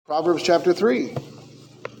Proverbs chapter 3.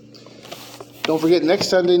 Don't forget, next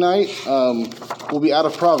Sunday night, we'll be out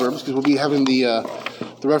of Proverbs because we'll be having the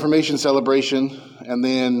Reformation celebration. And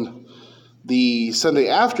then the Sunday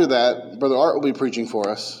after that, Brother Art will be preaching for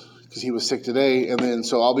us because he was sick today. And then,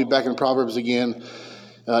 so I'll be back in Proverbs again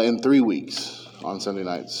in 3 weeks on Sunday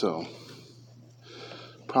night. So,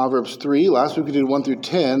 Proverbs 3. Last week we did 1 through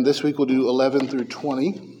 10. This week we'll do 11 through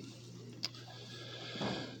 20.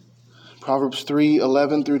 Proverbs 3,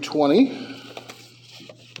 11 through 20.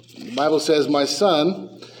 The Bible says, "My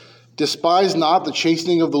son, despise not the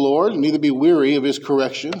chastening of the Lord, neither be weary of his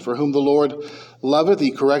correction. For whom the Lord loveth,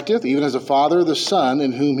 he correcteth, even as a father the son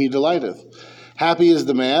in whom he delighteth. Happy is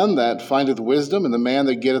the man that findeth wisdom, and the man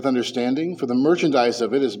that getteth understanding. For the merchandise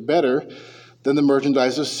of it is better than the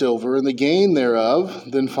merchandise of silver, and the gain thereof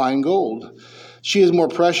than fine gold. She is more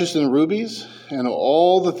precious than rubies, and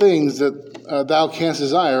all the things that thou canst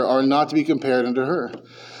desire are not to be compared unto her.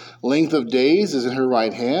 Length of days is in her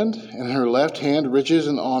right hand, and in her left hand riches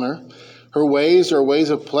and honor. Her ways are ways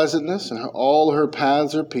of pleasantness, and all her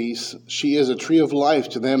paths are peace. She is a tree of life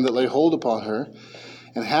to them that lay hold upon her,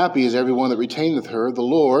 and happy is every one that retaineth her. The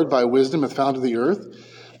Lord by wisdom hath founded the earth,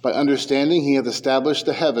 by understanding he hath established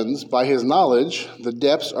the heavens. By his knowledge the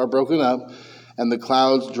depths are broken up, and the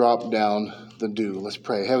clouds drop down the dew." Let's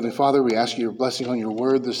pray. Heavenly Father, we ask you your blessing on your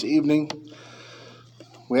word this evening.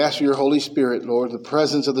 We ask for your Holy Spirit, Lord, the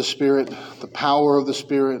presence of the Spirit, the power of the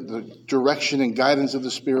Spirit, the direction and guidance of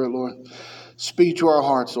the Spirit, Lord. Speak to our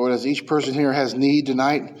hearts, Lord, as each person here has need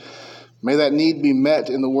tonight. May that need be met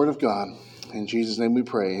in the Word of God. In Jesus' name we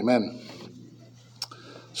pray. Amen.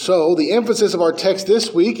 So, the emphasis of our text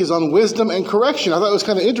this week is on wisdom and correction. I thought it was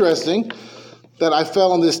kind of interesting that I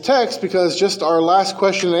fell on this text because just our last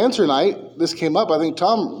question and answer night, this came up. I think,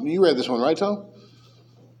 Tom, you read this one, right, Tom?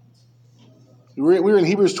 We were in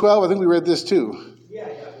Hebrews 12. I think we read this too.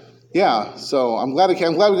 Yeah. So I'm glad we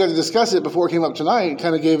got to discuss it before it came up tonight. It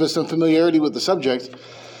kind of gave us some familiarity with the subject.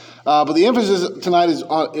 But the emphasis tonight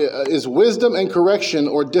is wisdom and correction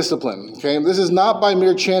or discipline. Okay, this is not by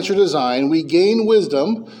mere chance or design. We gain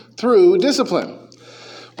wisdom through discipline.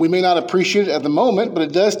 We may not appreciate it at the moment, but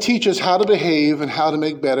it does teach us how to behave and how to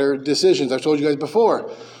make better decisions. I've told you guys before,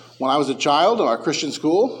 when I was a child in our Christian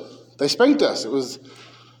school, they spanked us. It was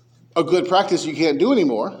a good practice you can't do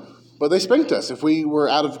anymore, but they spanked us. If we were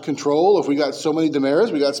out of control, if we got so many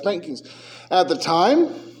demerits, we got spankings. At the time,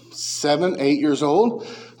 7, 8 years old,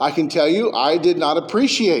 I can tell you I did not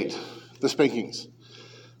appreciate the spankings.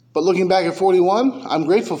 But looking back at 41, I'm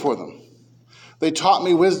grateful for them. They taught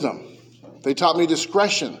me wisdom. They taught me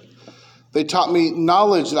discretion. They taught me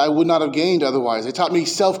knowledge that I would not have gained otherwise. They taught me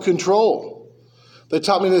self-control. They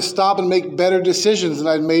taught me to stop and make better decisions than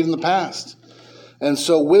I'd made in the past. And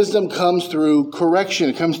so wisdom comes through correction.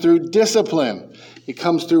 It comes through discipline.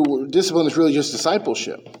 Discipline is really just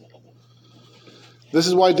discipleship. This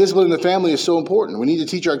is why discipline in the family is so important. We need to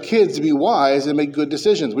teach our kids to be wise and make good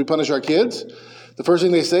decisions. We punish our kids. The first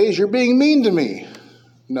thing they say is, "You're being mean to me."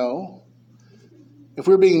 No. If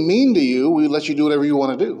we're being mean to you, we let you do whatever you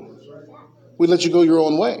want to do. We let you go your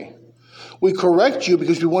own way. We correct you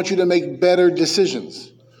because we want you to make better decisions.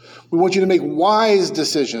 We want you to make wise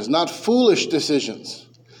decisions, not foolish decisions.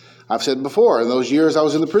 I've said before, in those years I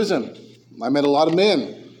was in the prison, I met a lot of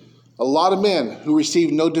men who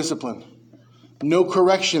received no discipline, no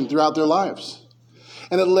correction throughout their lives.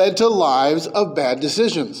 And it led to lives of bad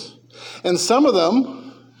decisions. And some of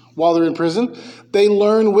them, while they're in prison, they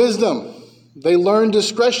learn wisdom. They learn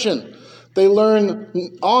discretion. They learn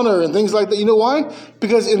honor and things like that. You know why?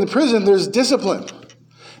 Because in the prison, there's discipline.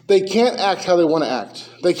 They can't act how they want to act.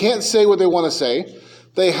 They can't say what they want to say.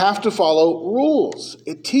 They have to follow rules.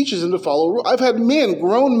 It teaches them to follow rules. I've had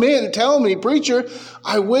grown men, tell me, "Preacher,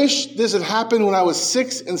 I wish this had happened when I was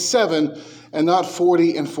 6 and 7 and not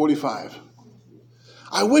 40 and 45.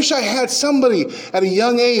 I wish I had somebody at a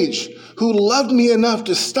young age who loved me enough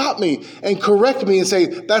to stop me and correct me and say,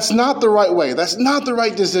 that's not the right way. That's not the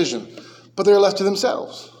right decision." But they're left to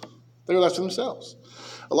themselves.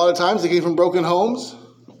 A lot of times they came from broken homes.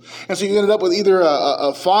 And so you ended up with either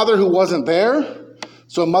a father who wasn't there,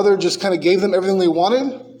 so a mother just kind of gave them everything they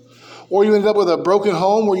wanted, or you ended up with a broken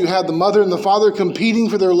home where you had the mother and the father competing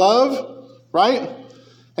for their love, right?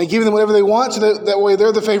 And giving them whatever they want, so that way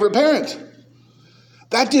they're the favorite parent.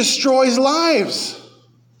 That destroys lives.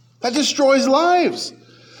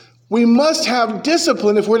 We must have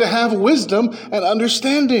discipline if we're to have wisdom and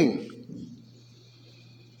understanding.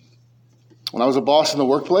 When I was a boss in the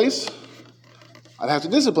workplace, I'd have to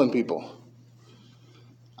discipline people.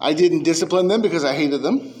 I didn't discipline them because I hated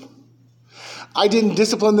them. I didn't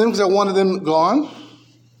discipline them because I wanted them gone.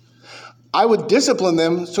 I would discipline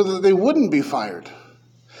them so that they wouldn't be fired.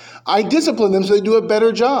 I discipline them so they do a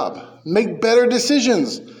better job, make better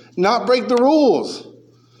decisions, not break the rules.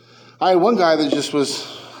 I had one guy that just was,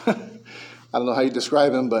 I don't know how you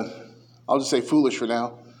describe him, but I'll just say foolish for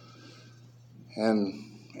now. And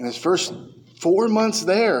in his first 4 months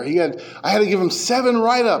there, I had to give him 7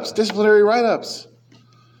 write-ups, disciplinary write-ups.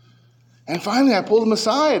 And finally I pulled him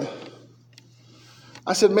aside.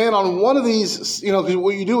 I said, man, on one of these, because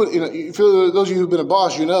what you do, for those of you who've been a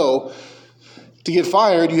boss, to get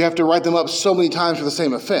fired, you have to write them up so many times for the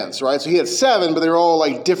same offense, right? So he had 7, but they were all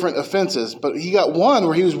like different offenses. But he got one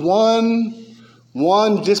where he was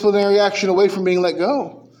one disciplinary action away from being let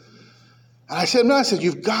go. And I said,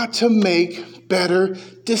 you've got to make better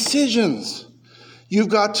decisions. You've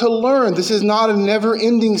got to learn. This is not a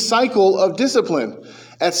never-ending cycle of discipline.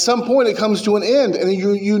 At some point, it comes to an end, and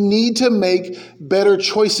you need to make better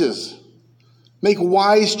choices. Make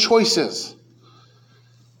wise choices.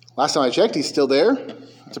 Last time I checked, he's still there.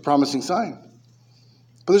 It's a promising sign.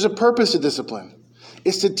 But there's a purpose to discipline.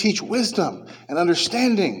 It's to teach wisdom and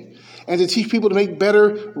understanding and to teach people to make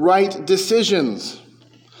better, right decisions.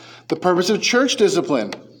 The purpose of church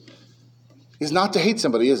discipline is not to hate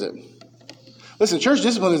somebody, is it? Listen, church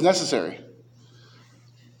discipline is necessary.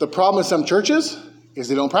 The problem in some churches is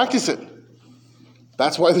they don't practice it.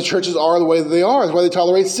 That's why the churches are the way that they are. That's why they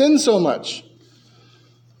tolerate sin so much.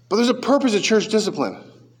 But there's a purpose of church discipline.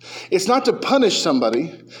 It's not to punish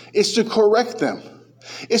somebody. It's to correct them.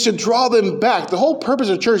 It's to draw them back. The whole purpose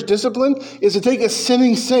of church discipline is to take a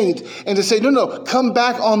sinning saint and to say, no, come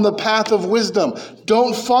back on the path of wisdom.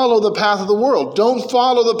 Don't follow the path of the world. Don't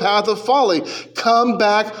follow the path of folly. Come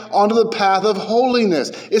back onto the path of holiness.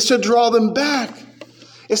 It's to draw them back.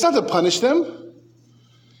 It's not to punish them.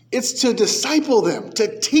 It's to disciple them,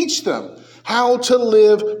 to teach them how to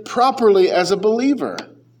live properly as a believer.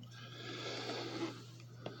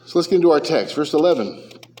 So let's get into our text. Verse 11.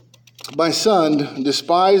 My son,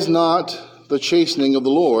 despise not the chastening of the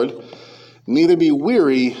Lord, neither be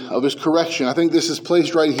weary of his correction. I think this is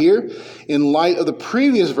placed right here in light of the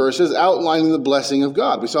previous verses outlining the blessing of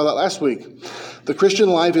God. We saw that last week. The Christian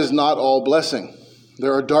life is not all blessing.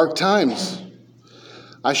 There are dark times.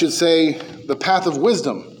 I should say the path of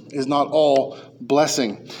wisdom is not all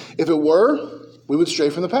blessing. If it were, we would stray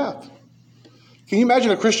from the path. Can you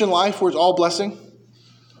imagine a Christian life where it's all blessing?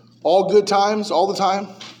 All good times, all the time?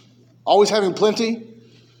 Always having plenty?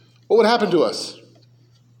 What would happen to us?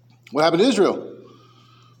 What happened to Israel?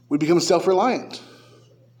 We'd become self-reliant.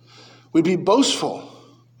 We'd be boastful.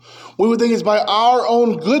 We would think it's by our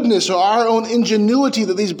own goodness or our own ingenuity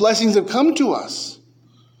that these blessings have come to us.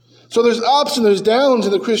 So there's ups and there's downs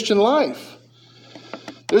in the Christian life.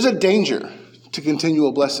 There's a danger to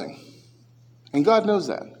continual blessing. And God knows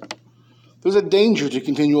that. There's a danger to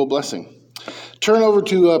continual blessing. Turn over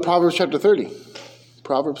to Proverbs chapter 30.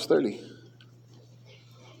 Proverbs 30.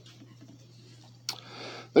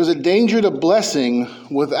 There's a danger to blessing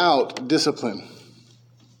without discipline.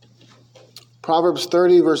 Proverbs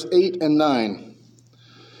 30, verse 8 and 9.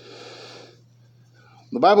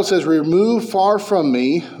 The Bible says, remove far from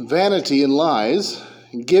me vanity and lies.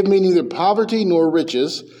 Give me neither poverty nor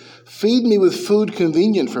riches. Feed me with food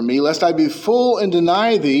convenient for me, lest I be full and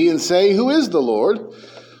deny thee and say, who is the Lord?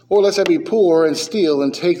 Or lest I be poor and steal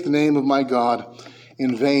and take the name of my God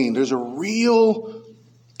in vain. There's a real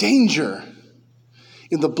danger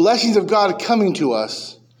in the blessings of God coming to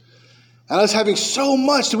us and us having so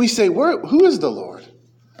much that we say, who is the Lord?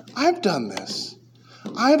 I've done this.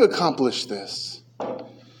 I've accomplished this.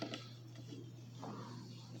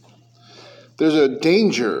 There's a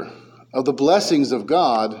danger of the blessings of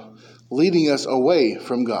God leading us away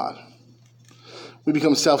from God. We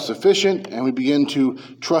become self-sufficient and we begin to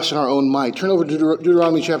trust in our own might. Turn over to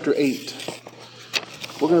Deuteronomy chapter 8.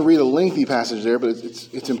 We're going to read a lengthy passage there, but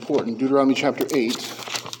it's important. Deuteronomy chapter 8.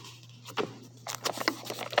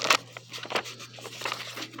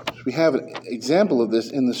 We have an example of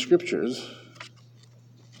this in the scriptures.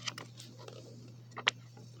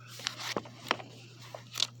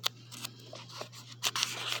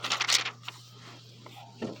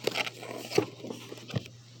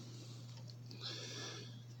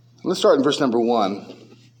 Let's start in verse number 1.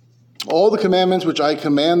 All the commandments which I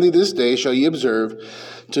command thee this day shall ye observe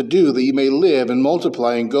to do, that ye may live and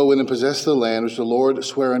multiply and go in and possess the land which the Lord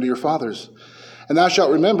sware unto your fathers. And thou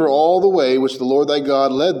shalt remember all the way which the Lord thy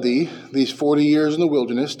God led thee these 40 years in the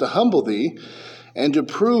wilderness, to humble thee and to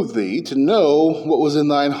prove thee, to know what was in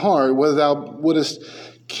thine heart, whether thou wouldest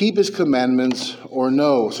keep his commandments or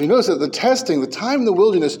no. So you notice that the time in the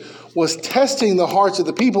wilderness was testing the hearts of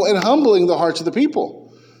the people and humbling the hearts of the people.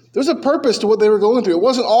 There's a purpose to what they were going through. It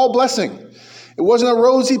wasn't all blessing. It wasn't a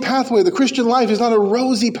rosy pathway. The Christian life is not a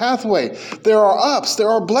rosy pathway. There are ups, there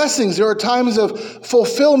are blessings, there are times of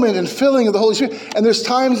fulfillment and filling of the Holy Spirit. And there's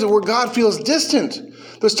times where God feels distant.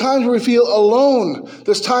 There's times where we feel alone.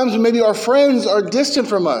 There's times when maybe our friends are distant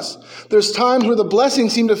from us. There's times where the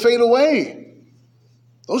blessings seem to fade away.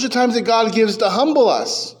 Those are times that God gives to humble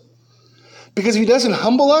us. Because if he doesn't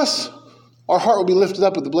humble us, our heart will be lifted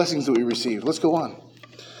up with the blessings that we receive. Let's go on.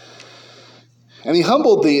 And he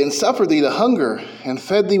humbled thee and suffered thee to hunger and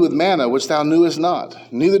fed thee with manna which thou knewest not,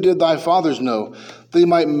 neither did thy fathers know, that he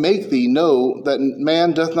might make thee know that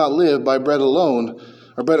man doth not live by bread alone,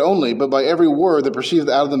 or bread only, but by every word that proceedeth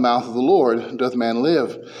out of the mouth of the Lord doth man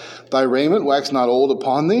live. Thy raiment waxed not old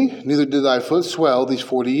upon thee, neither did thy foot swell these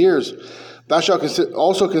 40 years. Thou shalt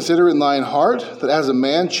also consider in thine heart that as a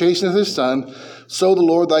man chasteneth his son, so the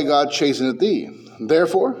Lord thy God chasteneth thee.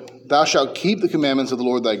 Therefore thou shalt keep the commandments of the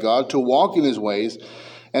Lord thy God, to walk in his ways,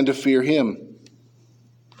 and to fear him.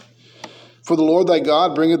 For the Lord thy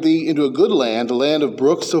God bringeth thee into a good land, a land of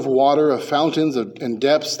brooks of water, of fountains and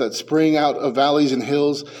depths that spring out of valleys and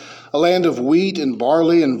hills, a land of wheat and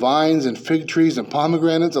barley and vines and fig trees and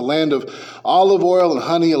pomegranates, a land of olive oil and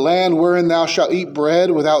honey, a land wherein thou shalt eat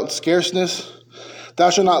bread without scarceness. Thou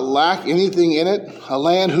shalt not lack anything in it, a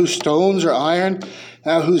land whose stones are iron,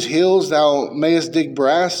 and whose hills thou mayest dig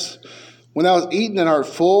brass. When thou hast eaten and art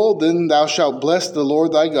full, then thou shalt bless the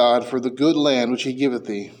Lord thy God for the good land which he giveth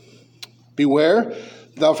thee. Beware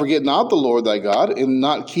that thou forget not the Lord thy God in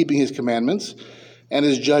not keeping his commandments and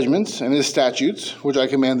his judgments and his statutes, which I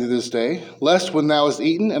command thee this day, lest when thou hast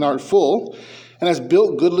eaten and art full, and hast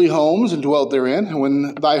built goodly homes and dwelt therein, and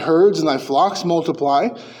when thy herds and thy flocks multiply,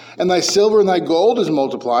 and thy silver and thy gold is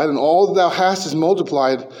multiplied, and all that thou hast is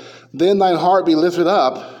multiplied, then thine heart be lifted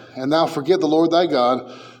up, and thou forget the Lord thy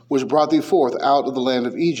God, which brought thee forth out of the land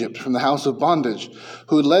of Egypt, from the house of bondage,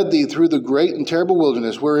 who led thee through the great and terrible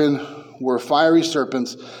wilderness, wherein were fiery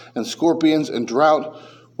serpents and scorpions and drought,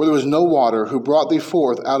 where there was no water, who brought thee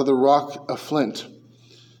forth out of the rock of flint,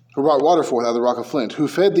 who brought water forth out of the rock of flint, who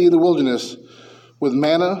fed thee in the wilderness with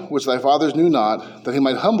manna which thy fathers knew not, that he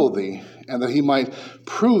might humble thee, and that he might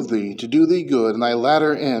prove thee to do thee good in thy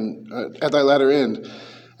latter end, at thy latter end.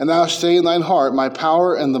 And thou say in thine heart, my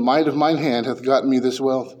power and the might of mine hand hath gotten me this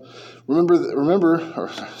wealth. But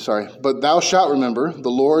thou shalt remember the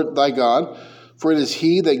Lord thy God, for it is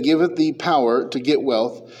he that giveth thee power to get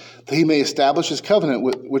wealth, that he may establish his covenant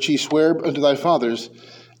which he sware unto thy fathers,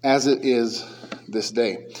 as it is this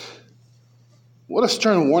day. What a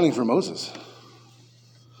stern warning for Moses.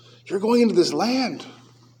 You're going into this land.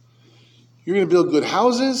 You're going to build good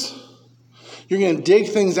houses. You're going to dig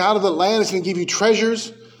things out of the land. It's going to give you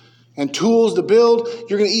treasures and tools to build.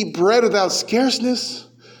 You're going to eat bread without scarceness.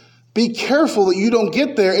 Be careful that you don't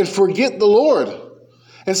get there and forget the Lord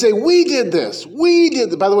and say, we did this. We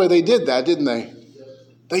did that. By the way, they did that, didn't they?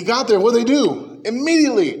 They got there. What did they do?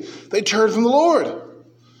 Immediately, they turned from the Lord.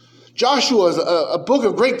 Joshua is a book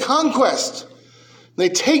of great conquest. They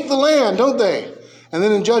take the land, don't they? And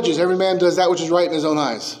then in Judges, every man does that which is right in his own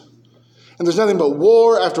eyes. And there's nothing but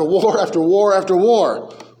war after war after war after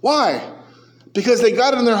war. Why? Because they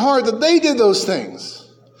got it in their heart that they did those things.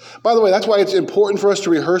 By the way, that's why it's important for us to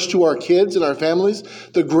rehearse to our kids and our families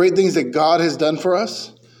the great things that God has done for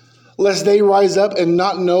us, lest they rise up and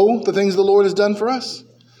not know the things the Lord has done for us.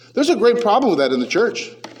 There's a great problem with that in the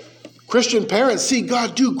church. Christian parents see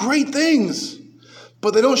God do great things,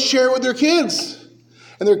 but they don't share it with their kids.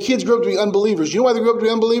 And their kids grow up to be unbelievers. You know why they grow up to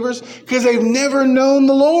be unbelievers? Because they've never known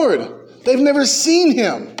the Lord. They've never seen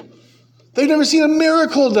him. They've never seen a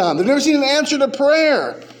miracle done. They've never seen an answer to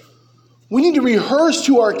prayer. We need to rehearse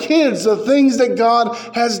to our kids the things that God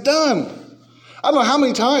has done. I don't know how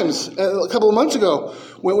many times, a couple of months ago,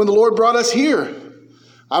 when the Lord brought us here,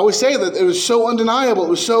 I always say that it was so undeniable.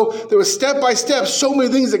 There was step by step so many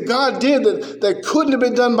things that God did that couldn't have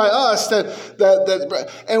been done by us.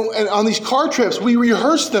 And on these car trips, we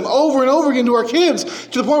rehearsed them over and over again to our kids,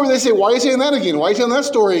 to the point where they say, why are you saying that again? Why are you telling that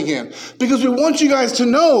story again? Because we want you guys to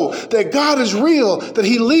know that God is real, that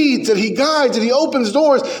he leads, that he guides, that he opens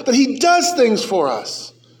doors, that he does things for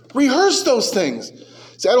us. Rehearse those things.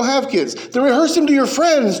 Say, I don't have kids. Then rehearse them to your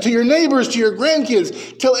friends, to your neighbors, to your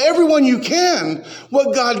grandkids. Tell everyone you can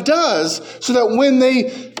what God does, so that when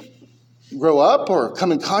they grow up or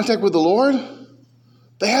come in contact with the Lord,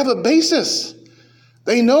 they have a basis.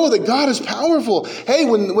 They know that God is powerful. Hey,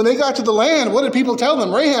 when they got to the land, what did people tell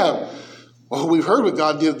them? Rahab, well, we've heard what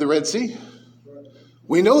God did at the Red Sea.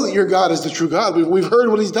 We know that your God is the true God. We've heard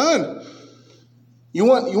what he's done. You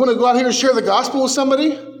want to go out here and share the gospel with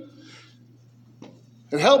somebody?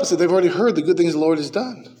 It helps that they've already heard the good things the Lord has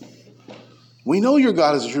done. We know your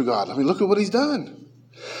God is a true God. I mean, look at what he's done.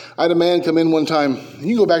 I had a man come in one time. You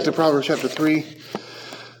can go back to Proverbs chapter 3.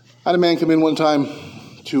 I had a man come in one time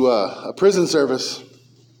to a prison service.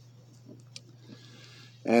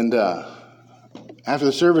 And after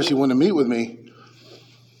the service, he wanted to meet with me.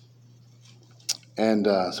 And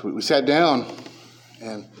so we sat down.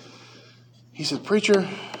 And he said, "Preacher,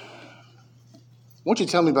 won't you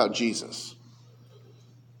tell me about Jesus?"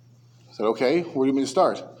 I said, "Okay, where do you mean to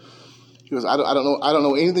start?" He goes, I don't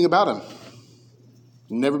know anything about him.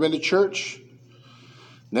 Never been to church.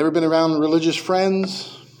 Never been around religious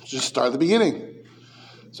friends. Just start at the beginning.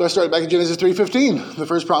 So I started back in Genesis 3:15, the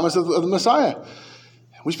first promise of the Messiah.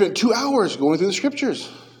 We spent 2 hours going through the scriptures.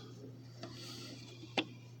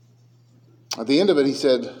 At the end of it, he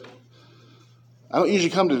said, "I don't usually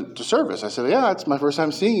come to service." I said, "Yeah, it's my first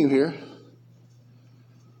time seeing you here."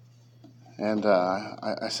 And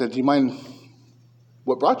I said, "Do you mind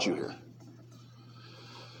what brought you here?"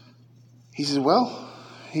 He says, "Well,"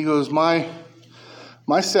 he goes, my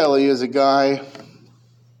cellie is a guy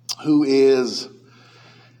who is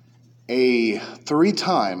a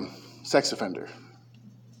 3-time sex offender.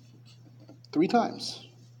 3 times.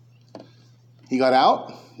 He got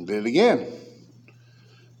out, did it again.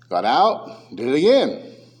 Got out, did it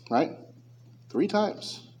again. Right? 3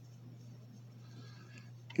 times.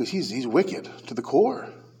 He goes, he's wicked to the core.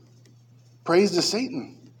 Praise to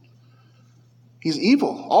Satan. He's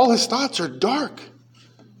evil. All his thoughts are dark.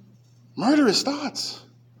 Murderous thoughts.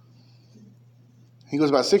 He goes,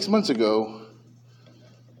 about 6 months ago,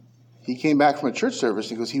 he came back from a church service.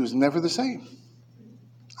 He goes, he was never the same.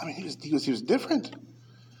 I mean, he was different.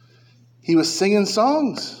 He was singing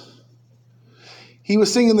songs. He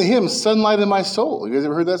was singing the hymn, "Sunlight in My Soul." You guys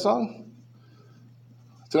ever heard that song?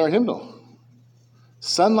 It's in our hymnal.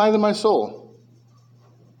 "Sunlight in my soul."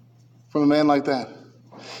 From a man like that.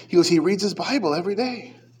 He goes, he reads his Bible every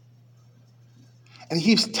day. And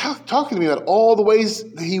he keeps talking to me about all the ways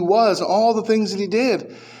that he was, all the things that he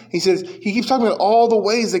did. He says, he keeps talking about all the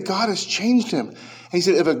ways that God has changed him. And he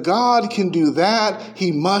said, if a God can do that,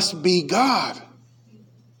 he must be God.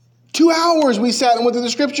 2 hours we sat and went through the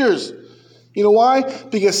scriptures. You know why?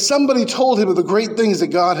 Because somebody told him of the great things that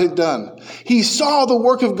God had done. He saw the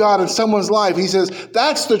work of God in someone's life. He says,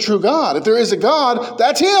 that's the true God. If there is a God,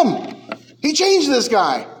 that's him. He changed this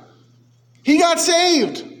guy. He got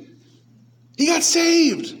saved. He got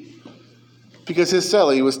saved. Because his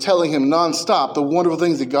cellie was telling him nonstop the wonderful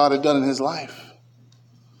things that God had done in his life.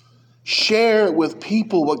 Share with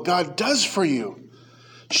people what God does for you.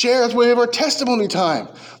 Share as we have our testimony time.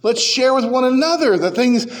 Let's share with one another the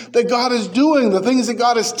things that God is doing, the things that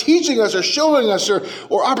God is teaching us or showing us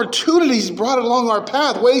or opportunities He's brought along our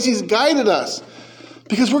path, ways He's guided us.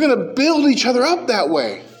 Because we're going to build each other up that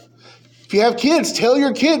way. If you have kids, tell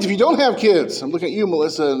your kids. If you don't have kids, I'm looking at you,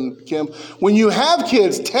 Melissa and Kim. When you have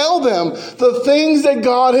kids, tell them the things that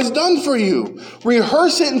God has done for you.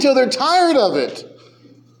 Rehearse it until they're tired of it.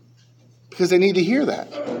 Because they need to hear that.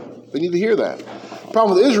 They need to hear that. The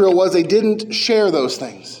problem with Israel was they didn't share those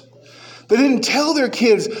things. They didn't tell their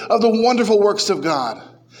kids of the wonderful works of God.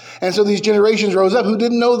 And so these generations rose up who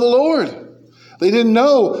didn't know the Lord. They didn't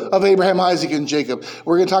know of Abraham, Isaac, and Jacob.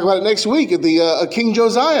 We're going to talk about it next week at the King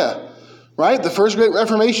Josiah. Right? The first great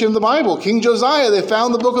Reformation of the Bible. King Josiah, they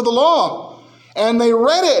found the book of the law. And they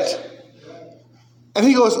read it. And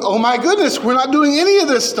he goes, oh my goodness, we're not doing any of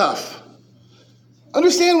this stuff.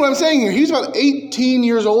 Understand what I'm saying here. He was about 18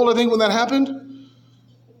 years old, I think, when that happened.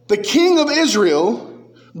 The king of Israel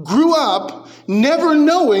grew up never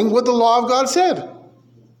knowing what the law of God said.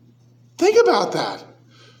 Think about that.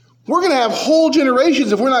 We're going to have whole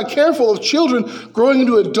generations, if we're not careful, of children growing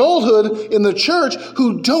into adulthood in the church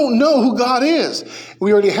who don't know who God is.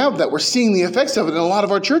 We already have that. We're seeing the effects of it in a lot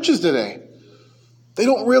of our churches today. They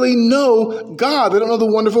don't really know God. They don't know the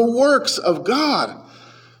wonderful works of God.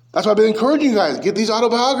 That's why I've been encouraging you guys. Get these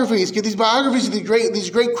autobiographies. Get these biographies of these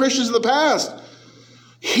great Christians of the past.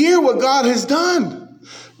 Hear what God has done.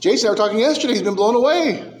 Jason and I were talking yesterday. He's been blown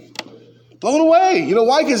away. Blown away. You know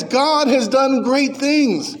why? Because God has done great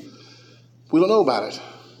things. We don't know about it.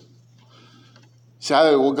 Say,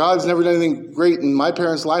 well, God's never done anything great in my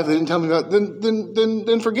parents' life. They didn't tell me about it.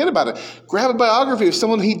 Then forget about it. Grab a biography of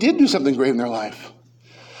someone he did do something great in their life.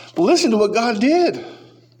 But listen to what God did.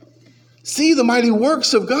 See the mighty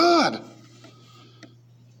works of God.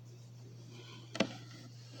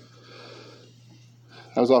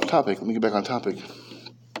 I was off topic. Let me get back on topic.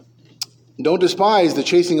 Don't despise the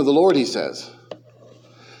chasing of the Lord, he says.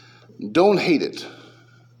 Don't hate it.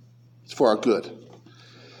 It's for our good.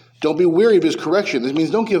 Don't be weary of his correction. This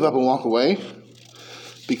means don't give up and walk away.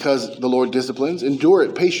 because the Lord disciplines. Endure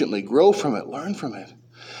it patiently. Grow from it. Learn from it.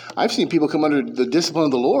 I've seen people come under the discipline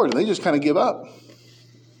of the Lord and they just kind of give up.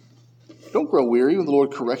 Don't grow weary when the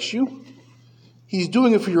Lord corrects you. He's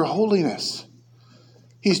doing it for your holiness.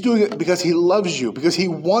 He's doing it because he loves you, because he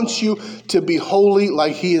wants you to be holy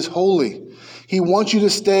like he is holy. He wants you to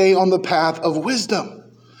stay on the path of wisdom,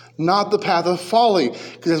 not the path of folly.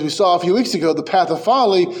 Because as we saw a few weeks ago, the path of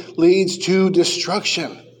folly leads to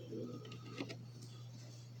destruction.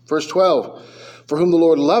 Verse 12, for whom the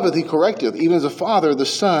Lord loveth, he correcteth, even as a father the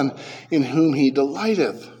son in whom he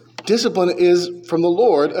delighteth. Discipline is from the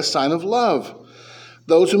Lord a sign of love.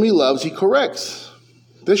 Those whom he loves, he corrects.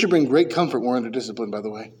 This should bring great comfort when we're under discipline, by the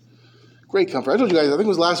way. Great comfort. I told you guys, I think it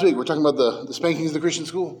was last week, we were talking about the spankings of the Christian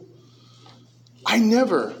school. I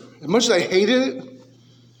never, as much as I hated it,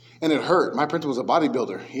 and it hurt. My principal was a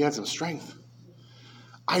bodybuilder. He had some strength.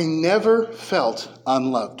 I never felt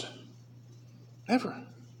unloved. Never.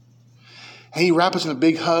 And he'd wrap us in a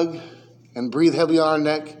big hug and breathe heavily on our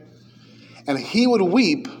neck. And he would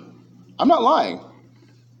weep. I'm not lying.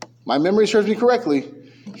 My memory serves me correctly.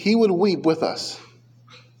 He would weep with us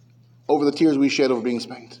over the tears we shed over being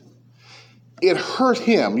spanked. It hurt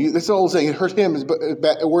him. That's the old saying. It hurt him is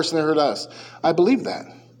worse than it hurt us. I believe that.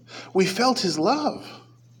 We felt his love.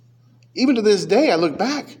 Even to this day, I look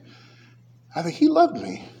back. I think he loved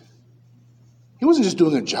me. He wasn't just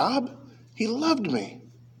doing a job. He loved me.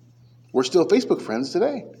 We're still Facebook friends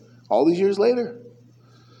today, all these years later.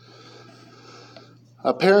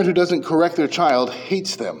 A parent who doesn't correct their child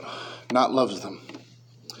hates them, not loves them.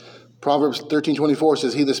 Proverbs 13:24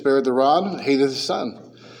 says, he that spareth the rod hateth his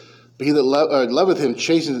son, but he that loveth him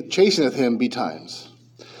chasteneth him betimes.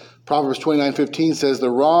 Proverbs 29:15 says, the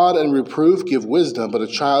rod and reproof give wisdom, but a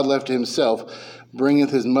child left to himself bringeth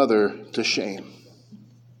his mother to shame.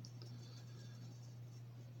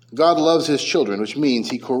 God loves his children, which means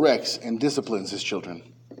he corrects and disciplines his children.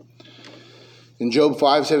 In Job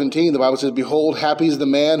 5:17, the Bible says, behold, happy is the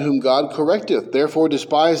man whom God correcteth. Therefore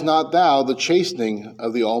despise not thou the chastening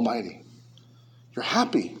of the Almighty. You're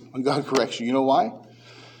happy when God corrects you. You know why?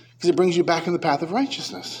 Because it brings you back in the path of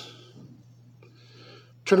righteousness.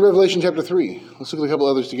 Turn to Revelation chapter 3. Let's look at a couple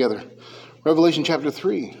others together. Revelation chapter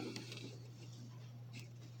 3.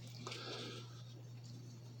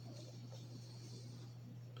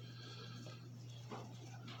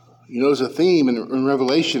 You notice a theme in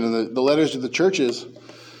Revelation and the letters to the churches.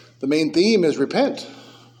 The main theme is repent.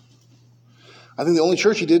 I think the only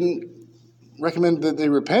church he didn't recommend that they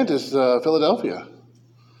repent is Philadelphia.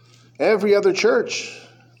 Every other church,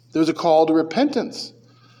 there was a call to repentance.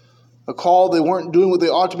 A call they weren't doing what they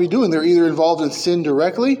ought to be doing. They're either involved in sin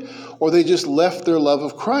directly or they just left their love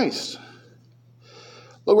of Christ.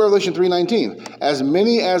 Look at Revelation 3:19. As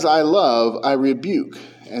many as I love, I rebuke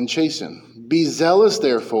and chasten. Be zealous,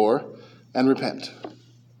 therefore, and repent.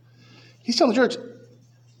 He's telling the church,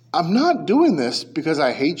 I'm not doing this because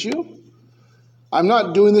I hate you. I'm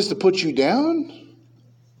not doing this to put you down.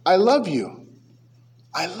 I love you.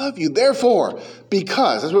 I love you. Therefore,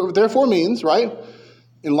 because, that's what therefore means, right?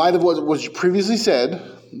 In light of what was previously said,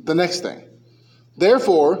 the next thing.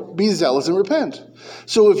 Therefore, be zealous and repent.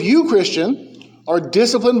 So if you, Christian, are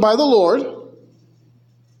disciplined by the Lord,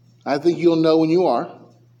 I think you'll know when you are.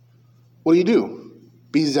 What do?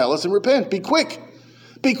 Be zealous and repent. Be quick.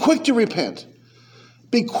 Be quick to repent.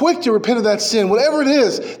 Be quick to repent of that sin. Whatever it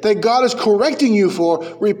is that God is correcting you for,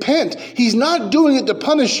 repent. He's not doing it to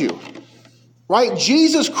punish you. Right?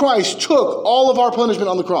 Jesus Christ took all of our punishment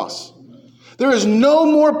on the cross. There is no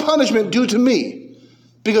more punishment due to me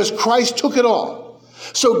because Christ took it all.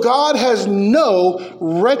 So God has no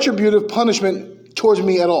retributive punishment towards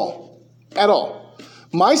me at all. At all.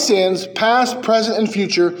 My sins, past, present, and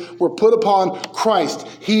future, were put upon Christ.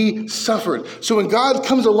 He suffered. So when God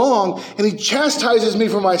comes along and he chastises me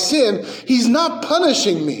for my sin, he's not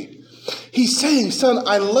punishing me. He's saying, son,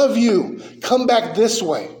 I love you. Come back this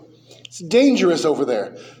way. It's dangerous over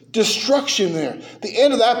there. Destruction there. The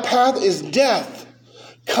end of that path is death.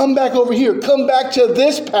 Come back over here. Come back to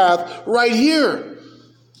this path right here.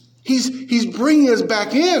 He's bringing us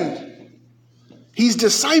back in. He's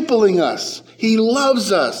discipling us. He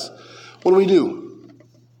loves us. What do?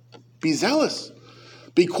 Be zealous.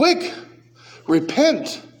 Be quick.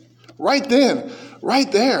 Repent. Right then.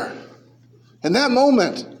 Right there. In that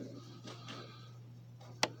moment.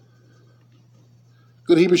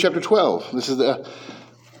 Go to Hebrews chapter 12. This is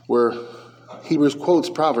where Hebrews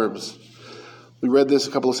quotes Proverbs. We read this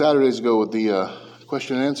a couple of Saturdays ago with the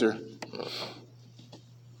question and answer.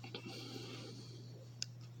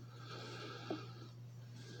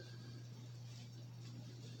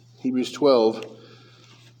 Hebrews 12,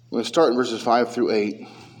 I'm going to start in verses 5 through 8.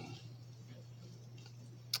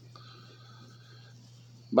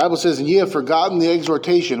 The Bible says, "And ye have forgotten the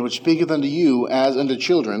exhortation which speaketh unto you as unto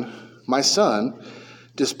children. My son,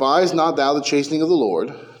 despise not thou the chastening of the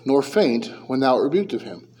Lord, nor faint when thou art rebuked of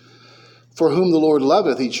him. For whom the Lord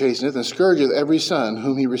loveth he chasteneth, and scourgeth every son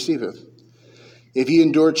whom he receiveth. If ye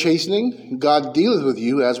endure chastening, God dealeth with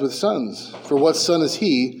you as with sons. For what son is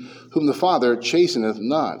he whom the Father chasteneth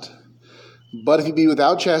not? But if ye be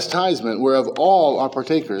without chastisement, whereof all are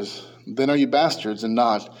partakers, then are ye bastards and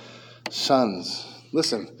not sons."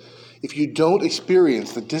 Listen, if you don't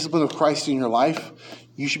experience the discipline of Christ in your life,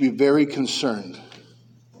 you should be very concerned.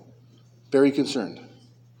 Very concerned.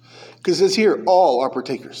 Because it says here, all are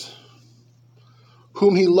partakers.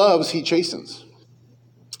 Whom he loves, he chastens.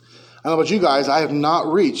 I don't know about you guys, I have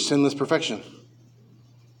not reached sinless perfection.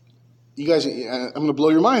 You guys, I'm going to blow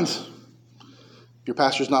your minds. Your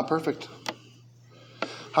pastor's not perfect.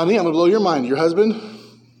 Honey, I'm going to blow your mind. Your husband,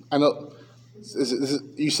 I know,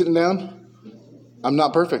 you sitting down? I'm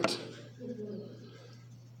not perfect.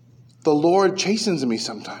 The Lord chastens me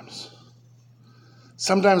sometimes.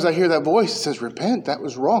 Sometimes I hear that voice that says, repent, that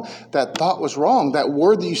was wrong. That thought was wrong. That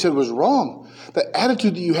word that you said was wrong. That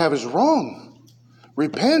attitude that you have is wrong.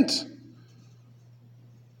 Repent.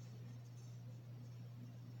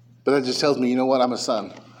 But that just tells me, you know what? I'm a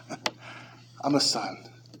son. I'm a son.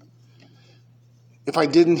 If I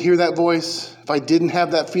didn't hear that voice, if I didn't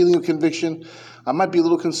have that feeling of conviction, I might be a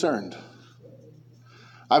little concerned.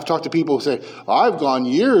 I've talked to people who say, I've gone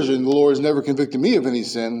years and the Lord's never convicted me of any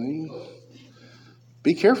sin.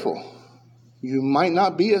 Be careful. You might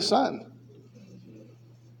not be a son.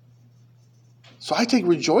 So I take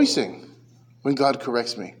rejoicing when God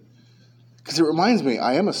corrects me, because it reminds me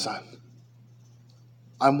I am a son.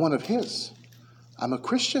 I'm one of his. I'm a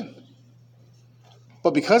Christian.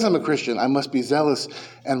 But because I'm a Christian, I must be zealous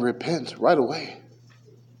and repent right away.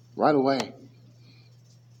 Right away.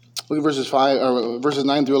 Look at verses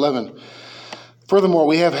 9 through 11. "Furthermore,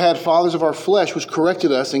 we have had fathers of our flesh which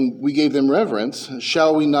corrected us, and we gave them reverence.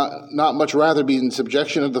 Shall we not much rather be in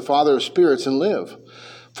subjection of the Father of spirits and live?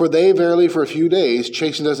 For they verily for a few days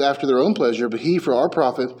chastened us after their own pleasure, but he for our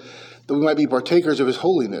profit, that we might be partakers of his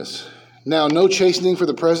holiness. Now no chastening for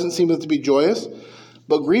the present seemeth to be joyous,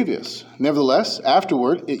 but grievous. Nevertheless,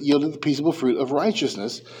 afterward it yielded the peaceable fruit of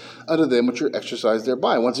righteousness unto them which are exercised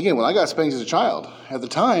thereby." Once again, when I got spanked as a child, at the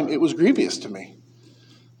time it was grievous to me.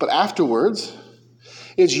 But afterwards,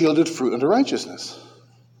 it's yielded fruit unto righteousness.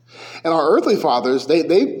 And our earthly fathers,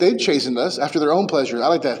 they chastened us after their own pleasure. I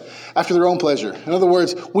like that. After their own pleasure. In other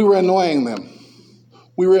words, we were annoying them.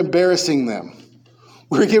 We were embarrassing them.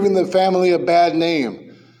 We were giving the family a bad name.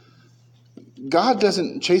 God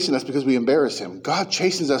doesn't chasten us because we embarrass him. God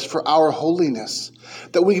chastens us for our holiness,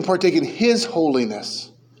 that we can partake in his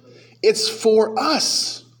holiness. It's for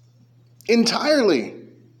us entirely.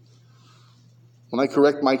 When I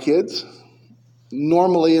correct my kids,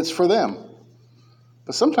 normally it's for them,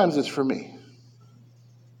 but sometimes it's for me.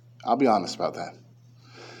 I'll be honest about that.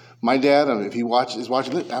 My dad, if he is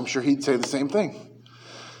watching it, I'm sure he'd say the same thing.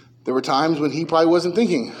 There were times when he probably wasn't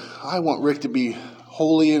thinking, I want Rick to be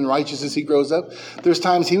holy and righteous as he grows up. There's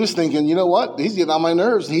times he was thinking, you know what? He's getting on my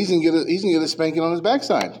nerves, and he's gonna get a spanking on his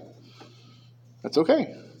backside. That's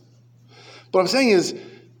okay. What I'm saying is,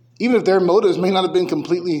 even if their motives may not have been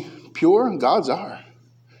completely pure, God's are.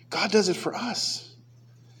 God does it for us.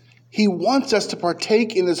 He wants us to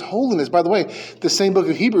partake in his holiness. By the way, the same book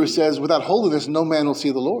of Hebrews says, without holiness, no man will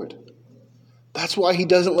see the Lord. That's why he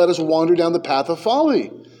doesn't let us wander down the path of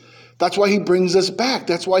folly. That's why he brings us back.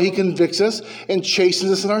 That's why he convicts us and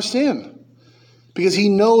chastens us in our sin. Because he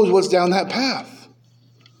knows what's down that path.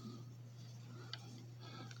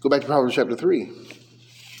 Go back to Proverbs chapter 3.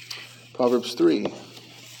 Proverbs 3.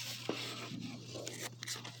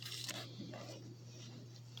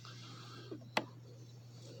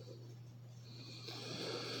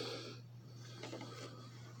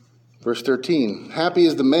 Verse 13. Happy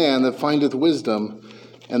is the man that findeth wisdom,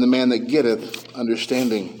 and the man that getteth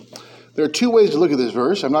understanding. There are two ways to look at this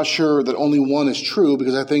verse. I'm not sure that only one is true,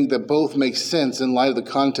 because I think that both make sense in light of the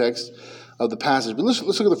context of the passage. But let's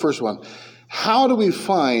look at the first one. How do we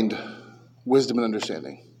find wisdom and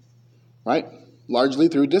understanding? Right? Largely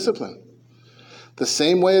through discipline. The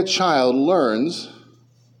same way a child learns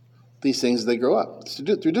these things as they grow up. It's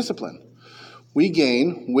through discipline. We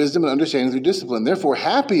gain wisdom and understanding through discipline. Therefore,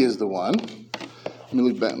 happy is the one. Let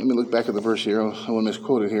me look back at the verse here. I want to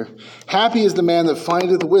misquote it here. Happy is the man that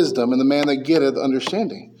findeth wisdom, and the man that getteth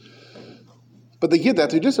understanding. But they get that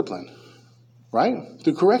through discipline, right?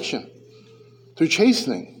 Through correction, through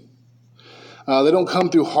chastening. They don't come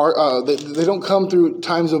through they don't come through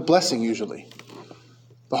times of blessing usually.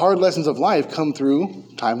 The hard lessons of life come through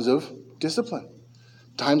times of discipline,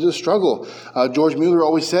 times of struggle. George Mueller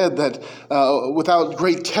always said that without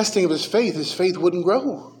great testing of his faith wouldn't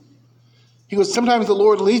grow. He goes, sometimes the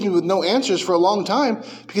Lord leaves me with no answers for a long time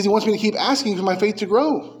because he wants me to keep asking for my faith to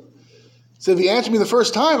grow. So if he answered me the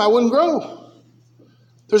first time, I wouldn't grow.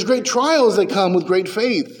 There's great trials that come with great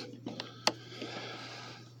faith.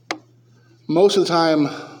 Most of the time,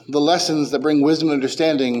 the lessons that bring wisdom and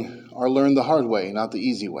understanding are learned the hard way, not the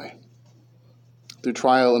easy way. Through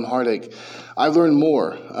trial and heartache. I've learned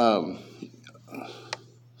more.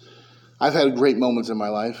 I've had great moments in my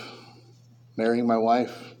life. Marrying my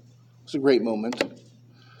wife was a great moment.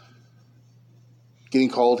 Getting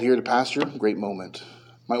called here to pastor, great moment.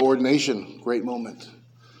 My ordination, great moment.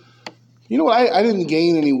 You know what? I didn't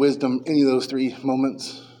gain any wisdom any of those 3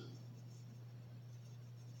 moments.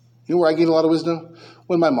 You know where I gained a lot of wisdom?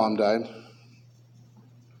 When my mom died.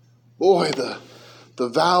 Boy, the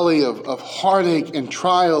valley of heartache and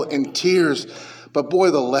trial and tears. But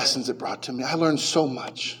boy, the lessons it brought to me. I learned so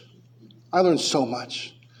much.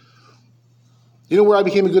 You know where I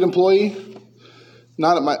became a good employee?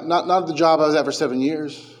 Not at the job I was at for 7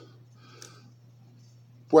 years.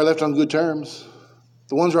 Where I left on good terms.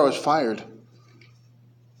 The ones where I was fired.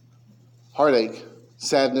 Heartache,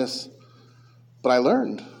 sadness. But I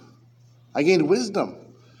learned. I gained wisdom.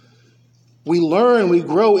 We learn, we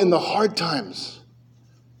grow in the hard times.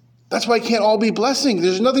 That's why it can't all be blessing.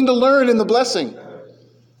 There's nothing to learn in the blessing.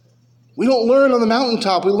 We don't learn on the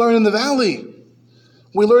mountaintop. We learn in the valley.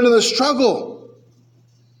 We learn in the struggle.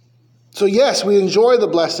 So yes, we enjoy the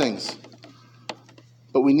blessings.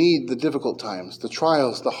 But we need the difficult times, the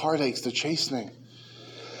trials, the heartaches, the chastening.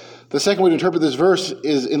 The second way to interpret this verse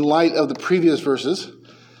is in light of the previous verses,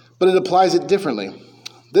 but it applies it differently.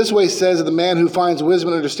 This way says that the man who finds wisdom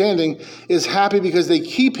and understanding is happy because they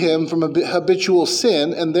keep him from habitual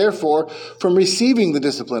sin and therefore from receiving the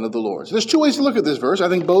discipline of the Lord. So there's 2 ways to look at this verse. I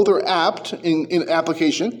think both are apt in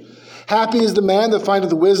application. Happy is the man that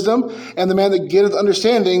findeth wisdom and the man that getteth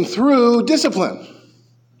understanding through discipline.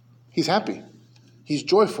 He's happy. He's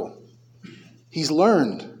joyful. He's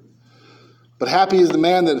learned. But happy is the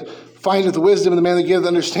man that findeth wisdom and the man that getteth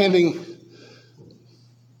understanding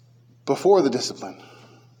before the discipline.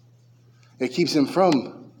 It keeps him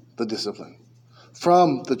from the discipline,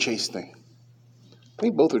 from the chastening. I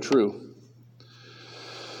think both are true.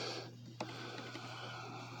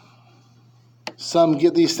 Some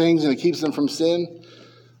get these things and it keeps them from sin.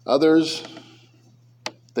 Others,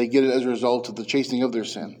 they get it as a result of the chastening of their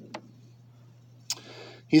sin.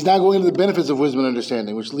 He's now going into the benefits of wisdom and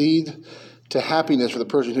understanding, which lead to happiness for the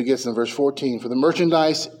person who gets them. Verse 14, for the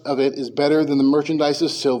merchandise of it is better than the merchandise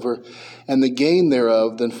of silver, and the gain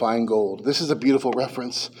thereof than fine gold. This is a beautiful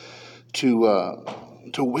reference to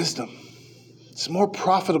wisdom. It's more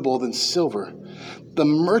profitable than silver. The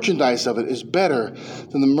merchandise of it is better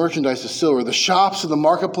than the merchandise of silver. The shops of the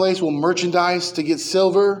marketplace will merchandise to get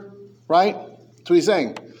silver, right? That's what he's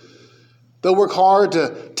saying. They'll work hard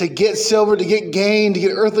to get silver, to get gain, to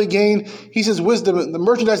get earthly gain. He says wisdom, the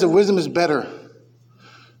merchandise of wisdom is better.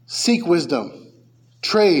 Seek wisdom.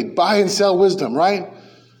 Trade, buy and sell wisdom, right?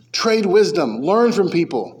 Trade wisdom. Learn from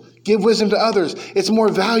people. Give wisdom to others. It's more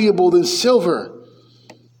valuable than silver.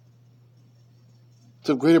 It's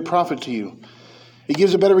of greater profit to you. It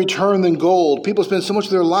gives a better return than gold. People spend so much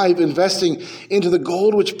of their life investing into the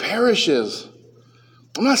gold which perishes.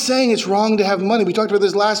 I'm not saying it's wrong to have money. We talked about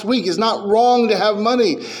this last week. It's not wrong to have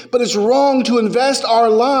money, but it's wrong to invest our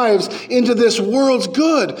lives into this world's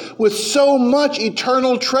good with so much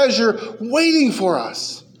eternal treasure waiting for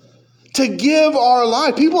us. To give our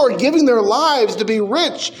life. People are giving their lives to be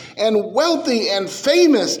rich and wealthy and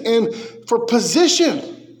famous and for position.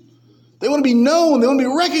 They want to be known. They want to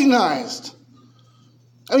be recognized.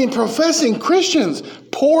 I mean, professing Christians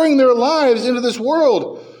pouring their lives into this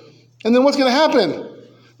world. And then what's going to happen?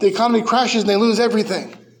 The economy crashes and they lose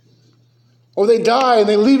everything. Or they die and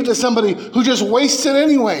they leave it to somebody who just wastes it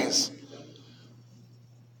anyways.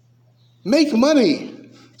 Make money.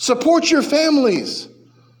 Support your families.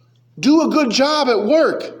 Do a good job at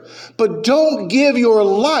work. But don't give your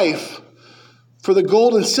life for the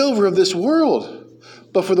gold and silver of this world,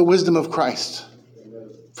 but for the wisdom of Christ.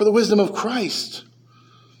 For the wisdom of Christ.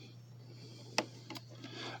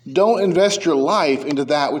 Don't invest your life into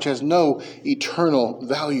that which has no eternal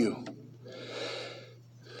value.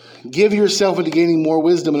 Give yourself into gaining more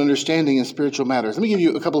wisdom and understanding in spiritual matters. Let me give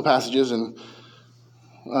you a couple of passages, and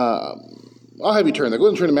I'll have you turn there. Go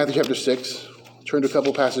ahead and turn to Matthew chapter 6. Turn to a couple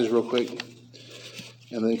of passages real quick,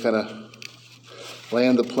 and then kind of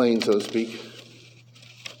land the plane, so to speak.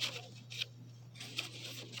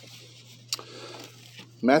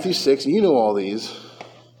 Matthew 6, and you know all these.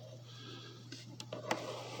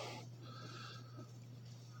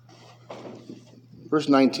 Verse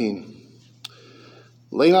 19.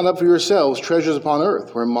 Lay not up for yourselves treasures upon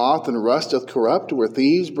earth, where moth and rust doth corrupt, where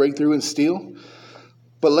thieves break through and steal.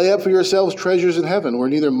 But lay up for yourselves treasures in heaven, where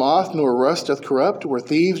neither moth nor rust doth corrupt, where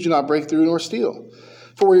thieves do not break through nor steal.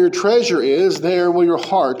 For where your treasure is, there will your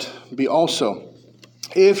heart be also.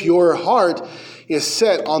 If your heart is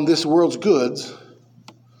set on this world's goods,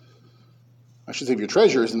 I should say if your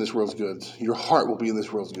treasure is in this world's goods, your heart will be in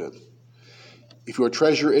this world's goods. If your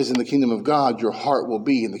treasure is in the kingdom of God, your heart will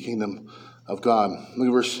be in the kingdom of God. Look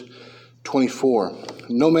at verse 24.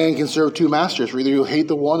 No man can serve two masters, for either you hate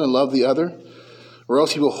the one and love the other, or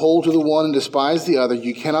else you will hold to the one and despise the other.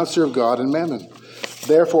 You cannot serve God and mammon.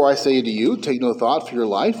 Therefore I say to you, take no thought for your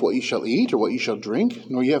life, what you shall eat or what you shall drink,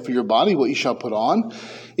 nor yet for your body what you shall put on.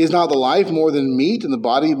 Is not the life more than meat, and the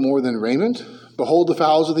body more than raiment? Behold the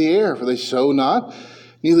fowls of the air, for they sow not,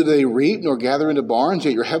 neither do they reap, nor gather into barns,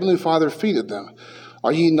 yet your heavenly Father feedeth them.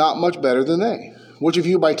 Are ye not much better than they? Which of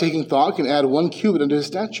you by taking thought can add 1 cubit unto his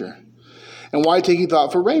stature? And why take ye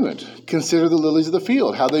thought for raiment? Consider the lilies of the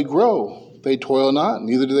field, how they grow. They toil not,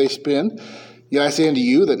 neither do they spin. Yet I say unto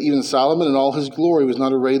you that even Solomon in all his glory was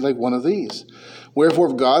not arrayed like one of these. Wherefore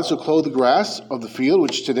if God so clothe the grass of the field,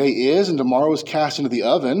 which today is, and tomorrow is cast into the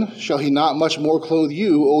oven, shall he not much more clothe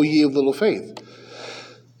you, O ye of little faith?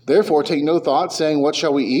 Therefore take no thought, saying, what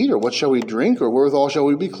shall we eat, or what shall we drink, or wherewithal shall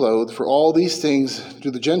we be clothed? For all these things do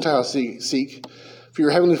the Gentiles seek. For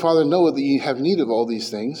your heavenly Father knoweth that ye have need of all these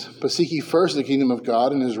things. But seek ye first the kingdom of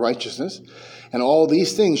God and his righteousness, and all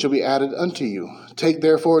these things shall be added unto you. Take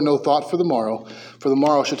therefore no thought for the morrow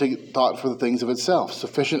shall take thought for the things of itself.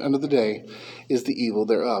 Sufficient unto the day is the evil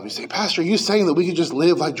thereof. You say, Pastor, are you saying that we can just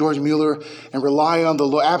live like George Mueller and rely on the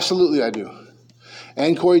Lord? Absolutely I do.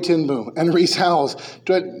 And Corey ten Boom, and Reese Howells.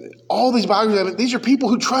 All these biographies, these are people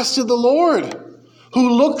who trusted the Lord,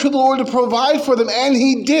 who looked to the Lord to provide for them, and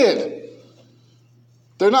he did.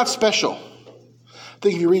 They're not special. I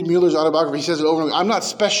think if you read Mueller's autobiography, he says it over and over. I'm not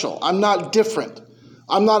special. I'm not different.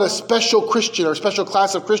 I'm not a special Christian or a special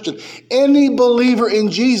class of Christian. Any believer in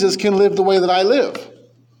Jesus can live the way that I live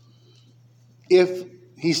if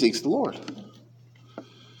he seeks the Lord.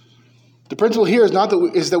 The principle here is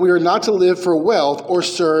that we are not to live for wealth or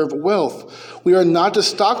serve wealth. We are not to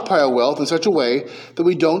stockpile wealth in such a way that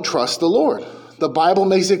we don't trust the Lord. The Bible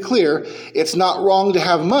makes it clear it's not wrong to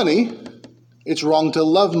have money. It's wrong to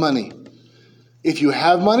love money. If you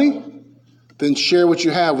have money, then share what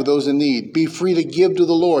you have with those in need. Be free to give to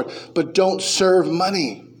the Lord, but don't serve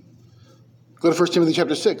money. Go to 1 Timothy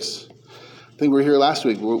chapter 6. I think we were here last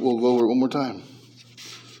week. We'll go over it one more time.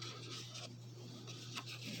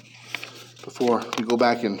 Before we go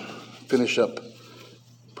back and finish up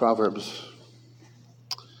Proverbs.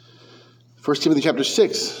 1 Timothy chapter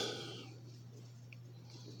 6.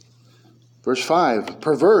 Verse 5,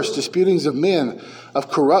 perverse disputings of men of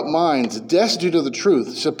corrupt minds, destitute of the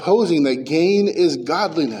truth, supposing that gain is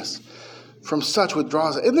godliness. From such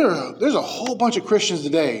withdraws. And there's a whole bunch of Christians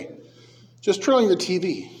today just trailing the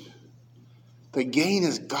TV. The gain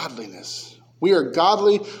is godliness. We are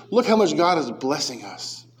godly. Look how much God is blessing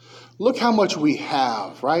us. Look how much we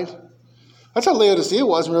have, right? That's how Laodicea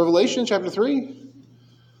was in Revelation chapter 3.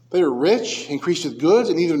 They were rich, increased with goods,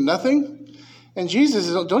 and needed nothing. And Jesus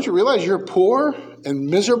says, don't you realize you're poor and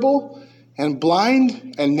miserable and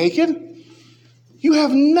blind and naked? You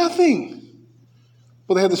have nothing.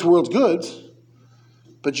 Well, they had this world's goods,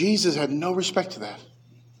 but Jesus had no respect to that.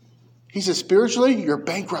 He says, spiritually, you're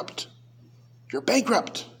bankrupt. You're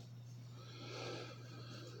bankrupt.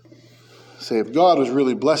 Say, if God was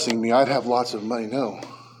really blessing me, I'd have lots of money.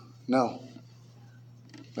 No.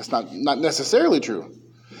 That's not necessarily true.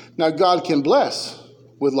 Now, God can bless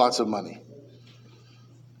with lots of money.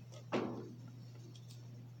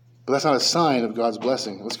 But that's not a sign of God's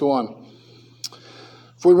blessing. Let's go on.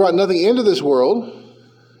 For we brought nothing into this world,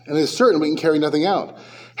 and it is certain we can carry nothing out.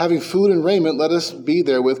 Having food and raiment, let us be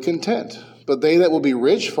therewith content. But they that will be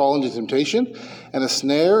rich fall into temptation, and a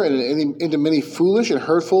snare, and into many foolish and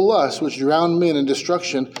hurtful lusts, which drown men in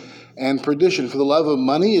destruction and perdition. For the love of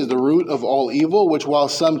money is the root of all evil, which while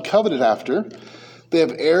some coveted after, they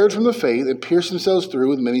have erred from the faith and pierced themselves through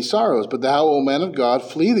with many sorrows. But thou, O man of God,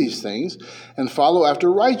 flee these things, and follow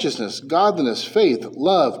after righteousness, godliness, faith,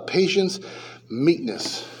 love, patience,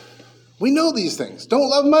 meekness. We know these things. Don't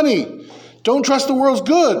love money. Don't trust the world's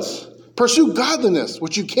goods. Pursue godliness,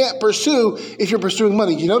 which you can't pursue if you're pursuing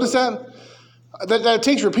money. You notice that? That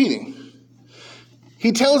takes repeating.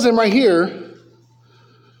 He tells them right here,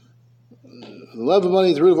 The love of money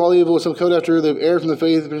is the root of all evil. Some code after they've erred from the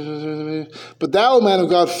faith. But thou, man of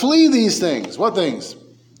God, flee these things. What things?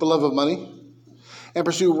 The love of money. And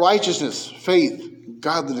pursue righteousness, faith,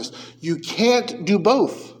 godliness. You can't do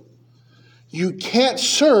both. You can't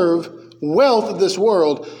serve wealth of this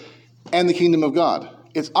world and the kingdom of God.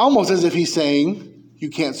 It's almost as if he's saying you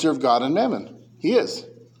can't serve God and mammon. He is.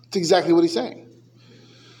 It's exactly what he's saying.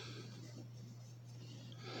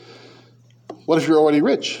 What if you're already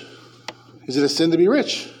rich? Is it a sin to be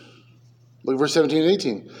rich? Look at verse 17 and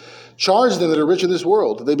 18. Charge them that are rich in this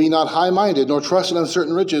world, that they be not high-minded, nor trust in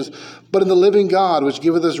uncertain riches, but in the living God, which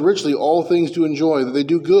giveth us richly all things to enjoy, that they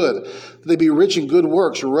do good, that they be rich in good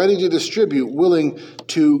works, ready to distribute, willing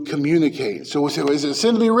to communicate. So we say, is it a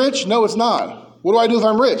sin to be rich? No, it's not. What do I do if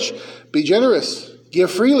I'm rich? Be generous. Give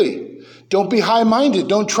freely. Don't be high-minded.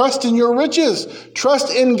 Don't trust in your riches.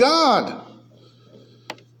 Trust in God.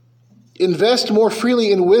 Invest more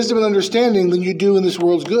freely in wisdom and understanding than you do in this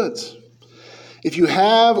world's goods. If you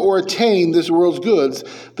have or attain this world's goods,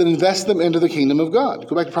 then invest them into the kingdom of God.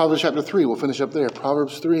 Go back to Proverbs chapter 3. We'll finish up there.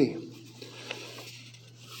 Proverbs 3.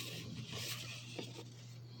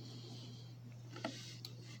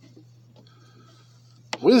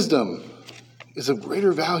 Wisdom is of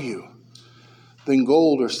greater value than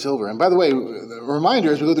gold or silver. And by the way, a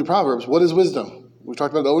reminder as we go through Proverbs, what is wisdom? We've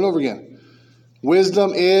talked about it over and over again.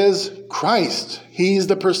 Wisdom is Christ. He's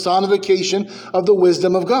the personification of the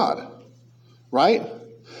wisdom of God. Right?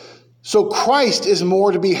 So Christ is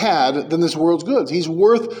more to be had than this world's goods. He's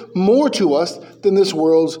worth more to us than this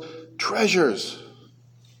world's treasures.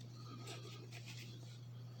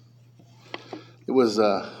 It was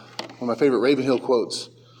one of my favorite Ravenhill quotes,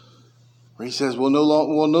 where he says, we'll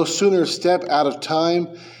no sooner step out of time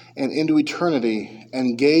and into eternity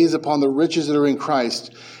and gaze upon the riches that are in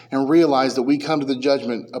Christ and realize that we come to the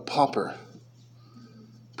judgment a pauper.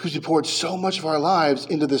 Because we poured so much of our lives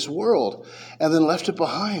into this world and then left it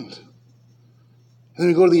behind. And then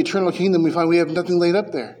we go to the eternal kingdom, we find we have nothing laid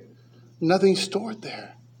up there. Nothing stored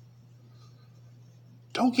there.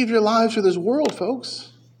 Don't give your lives for this world,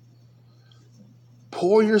 folks.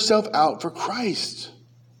 Pour yourself out for Christ.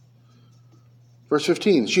 Verse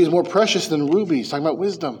 15, she is more precious than rubies, talking about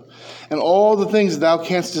wisdom. And all the things that thou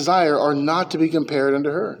canst desire are not to be compared unto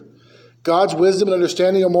her. God's wisdom and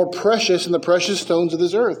understanding are more precious than the precious stones of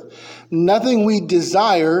this earth. Nothing we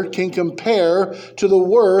desire can compare to the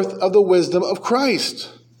worth of the wisdom of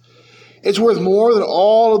Christ. It's worth more than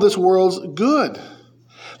all of this world's good.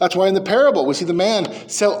 That's why in the parable we see the man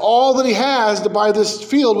sell all that he has to buy this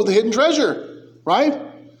field with the hidden treasure, right?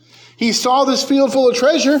 He saw this field full of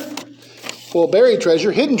treasure, full of buried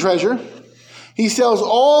treasure, hidden treasure. He sells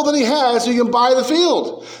all that he has so he can buy the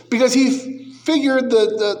field because he figured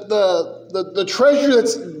the treasure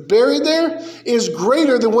that's buried there is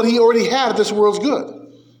greater than what he already had of this world's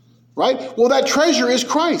good. Right? Well, that treasure is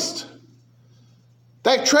Christ.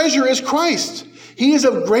 That treasure is Christ. He is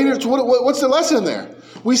of greater... What's the lesson there?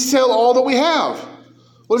 We sell all that we have.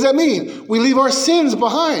 What does that mean? We leave our sins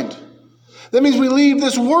behind. That means we leave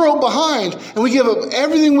this world behind and we give up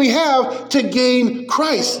everything we have to gain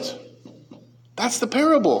Christ. That's the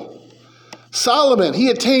parable. Solomon, he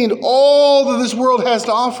attained all that this world has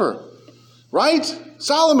to offer. Right?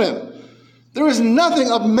 Solomon. There is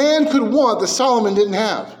nothing a man could want that Solomon didn't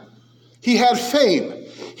have. He had fame.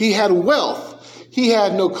 He had wealth. He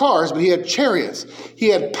had no cars, but he had chariots. He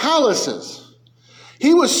had palaces.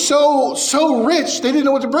 He was so rich, they didn't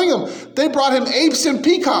know what to bring him. They brought him apes and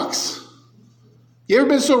peacocks. You ever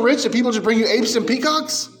been so rich that people just bring you apes and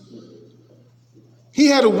peacocks? He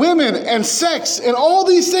had women and sex and all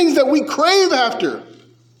these things that we crave after.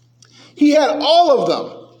 He had all of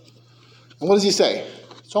them. And what does he say?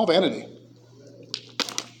 It's all vanity.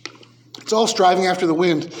 It's all striving after the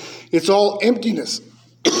wind. It's all emptiness.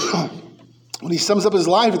 When he sums up his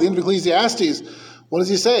life at the end of Ecclesiastes, what does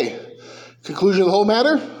he say? Conclusion of the whole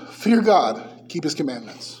matter? Fear God. Keep his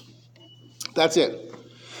commandments. That's it.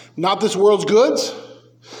 Not this world's goods.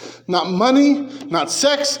 Not money, not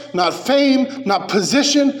sex, not fame, not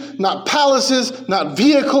position, not palaces, not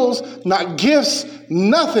vehicles, not gifts,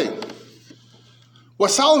 nothing.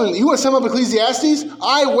 What Solomon, you want to sum up Ecclesiastes?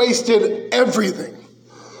 I wasted everything.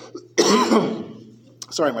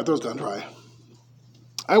 Sorry, my throat's gone dry.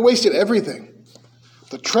 I wasted everything.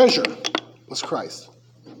 The treasure was Christ.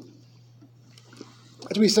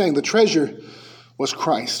 That's what he's saying. The treasure was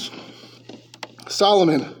Christ.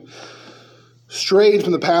 Solomon strayed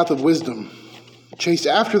from the path of wisdom, chased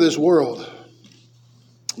after this world,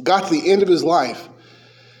 got to the end of his life,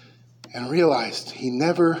 and realized he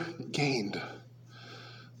never gained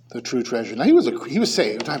the true treasure. Now, he was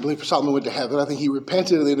saved. I believe Solomon went to heaven. I think he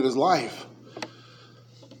repented at the end of his life.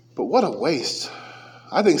 But what a waste.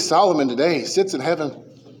 I think Solomon today sits in heaven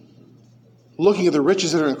looking at the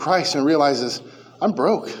riches that are in Christ and realizes, I'm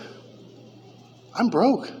broke. I'm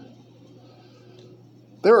broke.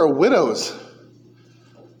 There are widows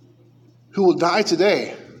who will die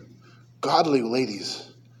today, godly ladies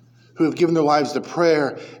who have given their lives to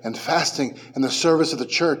prayer and fasting and the service of the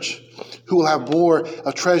church, who will have more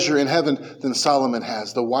of treasure in heaven than Solomon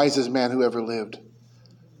has, the wisest man who ever lived.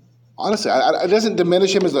 Honestly, it doesn't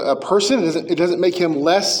diminish him as a person. It doesn't make him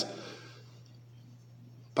less.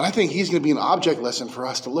 But I think he's going to be an object lesson for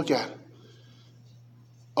us to look at.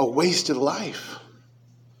 A wasted life.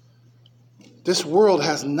 This world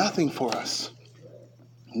has nothing for us.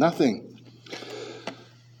 Nothing.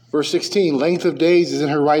 Verse 16, length of days is in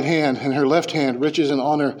her right hand, and her left hand riches and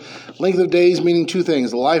honor. Length of days meaning two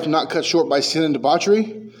things. Life not cut short by sin and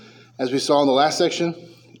debauchery, as we saw in the last section.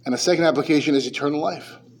 And the second application is eternal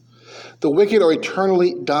life. The wicked are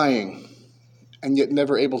eternally dying, and yet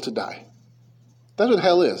never able to die. That's what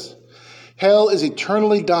hell is. Hell is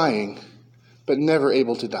eternally dying, but never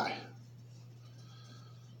able to die.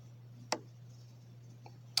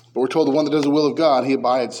 But we're told the one that does the will of God, he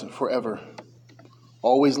abides forever.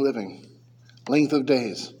 Always living. Length of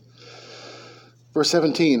days. Verse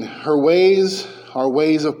 17, her ways are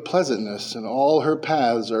ways of pleasantness, and all her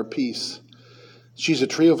paths are peace. She's a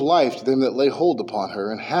tree of life to them that lay hold upon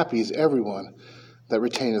her, and happy is everyone that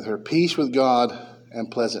retaineth her. Peace with God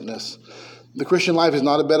and pleasantness. The Christian life is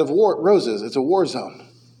not a bed of roses. It's a war zone.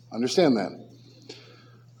 Understand that.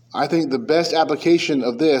 I think the best application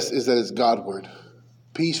of this is that it's Godward.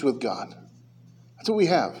 Peace with God. That's what we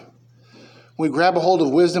have. When we grab a hold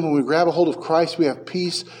of wisdom, when we grab a hold of Christ, we have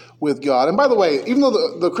peace with God. And by the way, even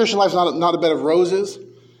though the Christian life is not a bed of roses,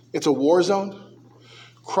 it's a war zone,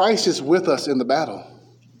 Christ is with us in the battle.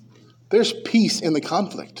 There's peace in the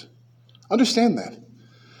conflict. Understand that.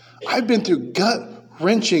 I've been through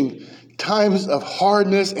gut-wrenching times of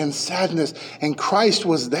hardness and sadness, and Christ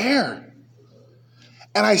was there.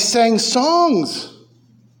 And I sang songs.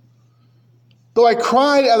 Though I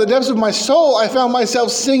cried out of the depths of my soul, I found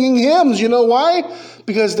myself singing hymns. You know why?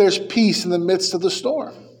 Because there's peace in the midst of the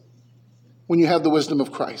storm when you have the wisdom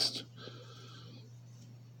of Christ.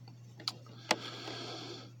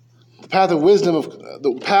 The path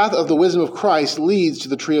of the wisdom of Christ leads to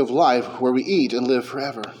the tree of life, where we eat and live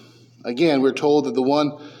forever. Again, we're told that the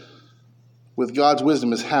one with God's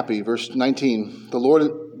wisdom is happy. Verse 19, the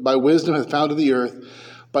Lord by wisdom hath founded the earth.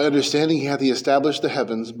 By understanding hath he established the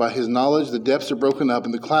heavens. By his knowledge the depths are broken up,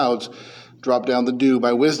 and the clouds drop down the dew.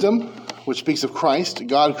 By wisdom, which speaks of Christ,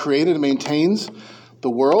 God created and maintains the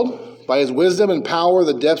world. By his wisdom and power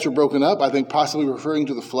the depths are broken up, I think possibly referring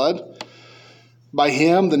to the flood. By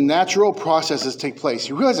him the natural processes take place.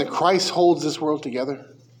 You realize that Christ holds this world together?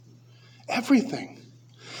 Everything.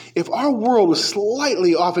 If our world was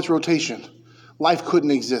slightly off its rotation, life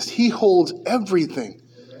couldn't exist. He holds everything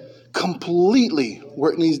completely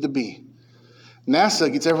where it needs to be.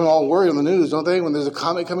 NASA gets everyone all worried on the news, don't they, when there's a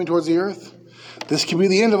comet coming towards the earth? This could be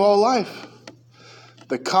the end of all life.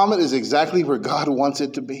 The comet is exactly where God wants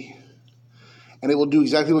it to be. And it will do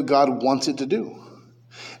exactly what God wants it to do.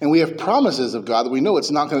 And we have promises of God that we know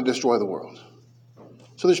it's not going to destroy the world.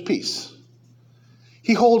 So there's peace.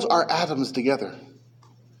 He holds our atoms together.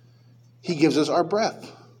 He gives us our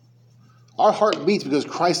breath. Our heart beats because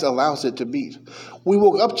Christ allows it to beat. We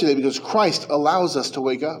woke up today because Christ allows us to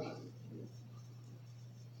wake up.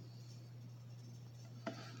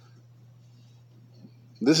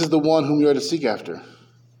 This is the one whom we are to seek after,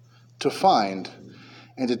 to find,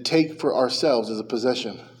 and to take for ourselves as a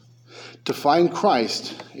possession. To find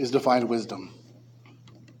Christ is to find wisdom.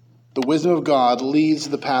 The wisdom of God leads to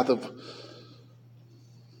the path of...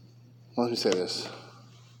 Let me say this.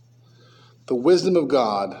 The wisdom of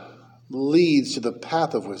God leads to the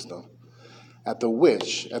path of wisdom, at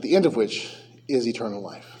the end of which is eternal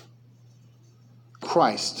life.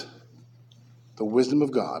 Christ, the wisdom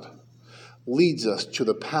of God, leads us to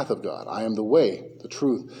the path of God. I am the way, the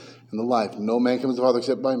truth, and the life. No man comes to the Father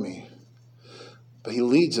except by me. But he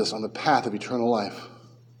leads us on the path of eternal life.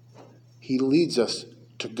 He leads us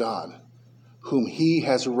to God, whom he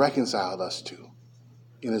has reconciled us to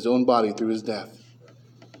in his own body through his death.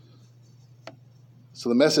 So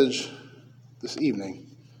the message this evening,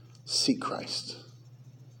 seek Christ.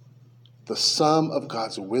 The sum of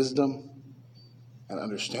God's wisdom and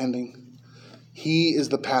understanding. He is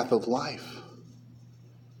the path of life.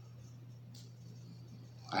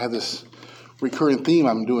 I have this recurring theme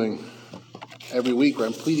I'm doing every week where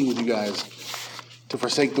I'm pleading with you guys to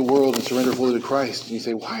forsake the world and surrender fully to Christ. And you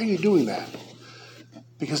say, why are you doing that?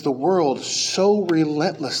 Because the world so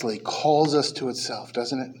relentlessly calls us to itself,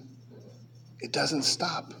 doesn't it? It doesn't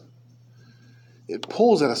stop. It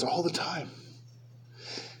pulls at us all the time.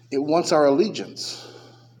 It wants our allegiance.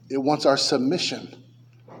 It wants our submission.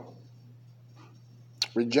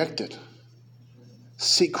 Reject it.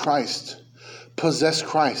 Seek Christ. Possess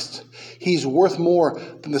Christ. He's worth more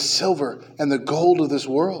than the silver and the gold of this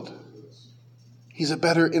world. He's a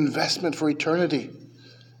better investment for eternity.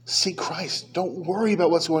 Seek Christ. Don't worry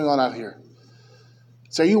about what's going on out here.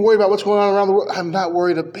 So are you worried about what's going on around the world? I'm not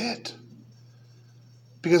worried a bit.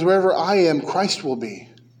 Because wherever I am, Christ will be.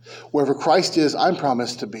 Wherever Christ is, I'm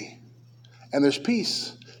promised to be. And there's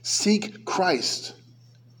peace. Seek Christ.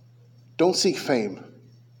 Don't seek fame.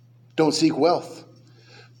 Don't seek wealth.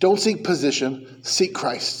 Don't seek position. Seek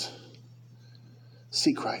Christ.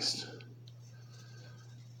 Seek Christ.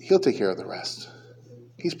 He'll take care of the rest.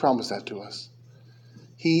 He's promised that to us.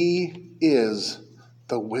 He is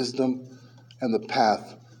the wisdom and the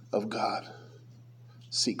path of God.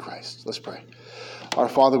 Seek Christ. Let's pray. Our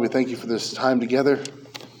Father, we thank you for this time together.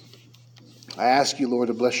 I ask you, Lord,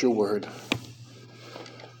 to bless your word.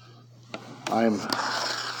 I am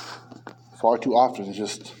far too often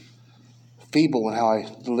just feeble in how I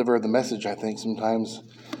deliver the message, I think. Sometimes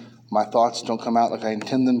my thoughts don't come out like I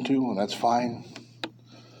intend them to, and that's fine.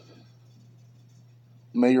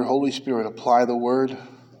 May your Holy Spirit apply the word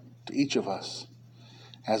to each of us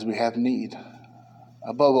as we have need.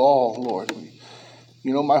 Above all, Lord,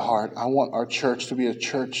 you know my heart. I want our church to be a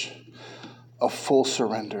church of full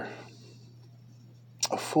surrender.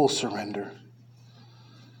 A full surrender.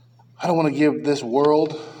 I don't want to give this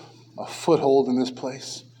world a foothold in this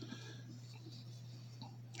place.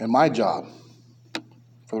 And my job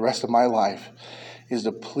for the rest of my life is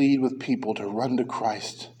to plead with people to run to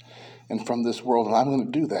Christ and from this world. And I'm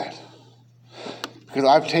going to do that. Because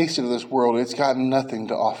I've tasted of this world. It's got nothing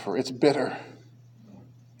to offer. It's bitter.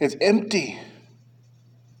 It's empty.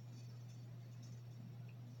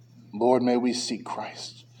 Lord, may we seek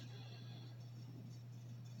Christ.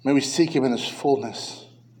 May we seek him in his fullness.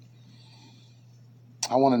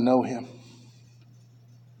 I want to know him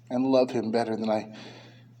and love him better than I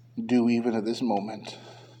do even at this moment.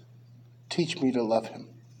 Teach me to love him.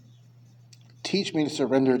 Teach me to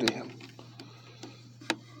surrender to him.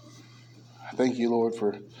 I thank you, Lord,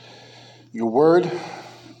 for your word,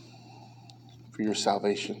 for your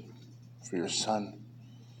salvation, for your Son,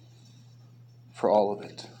 for all of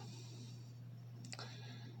it.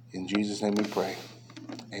 In Jesus' name we pray.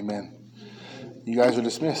 Amen. You guys are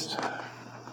dismissed.